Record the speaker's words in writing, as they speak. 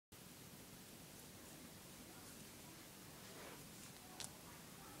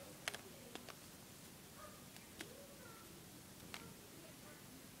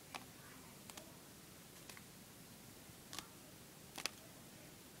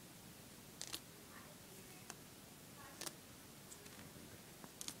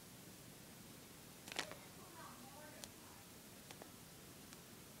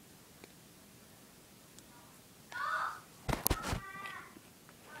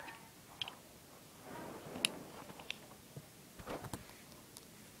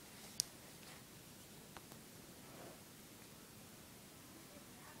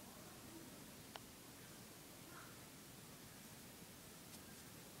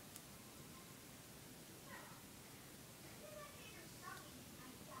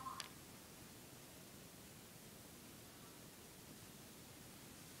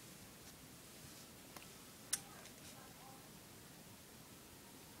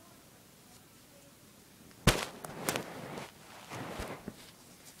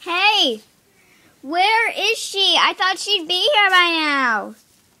Where is she? I thought she'd be here by now.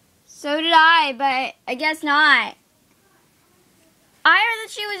 So did I, but I guess not. I heard that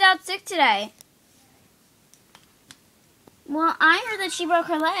she was out sick today. Well, I heard that she broke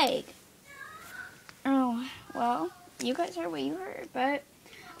her leg. Oh, well, you guys heard what you heard, but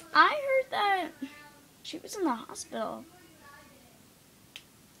I heard that she was in the hospital.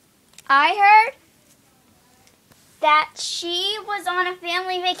 I heard that she was on a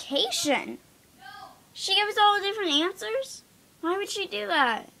family vacation. She gave us all the different answers. Why would she do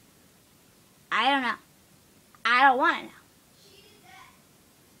that? I don't know. I don't want to know.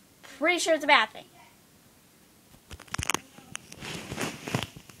 Pretty sure it's a bad thing.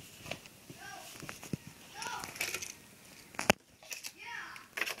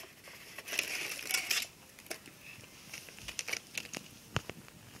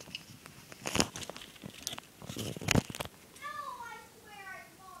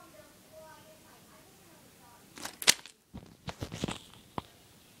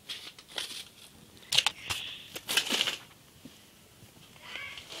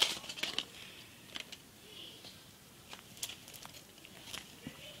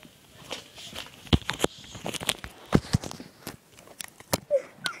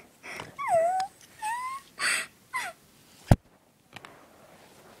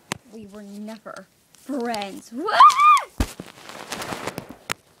 We were never friends. What?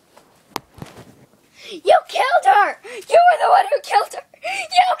 You killed her! You were the one who killed her!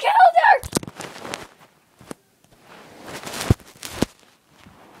 You killed her!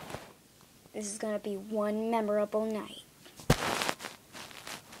 This is gonna be one memorable night.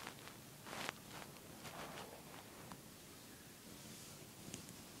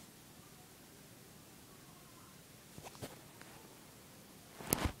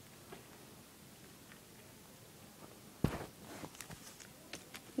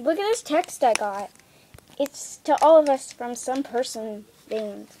 Look at this text I got. It's to all of us from some person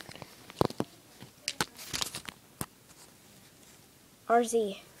named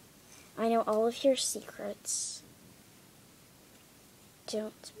RZ. I know all of your secrets.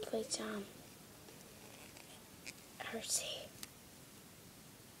 Don't play dumb. RZ.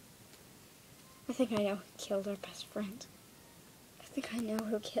 I think I know who killed our best friend. I think I know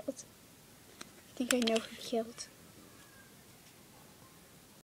who killed.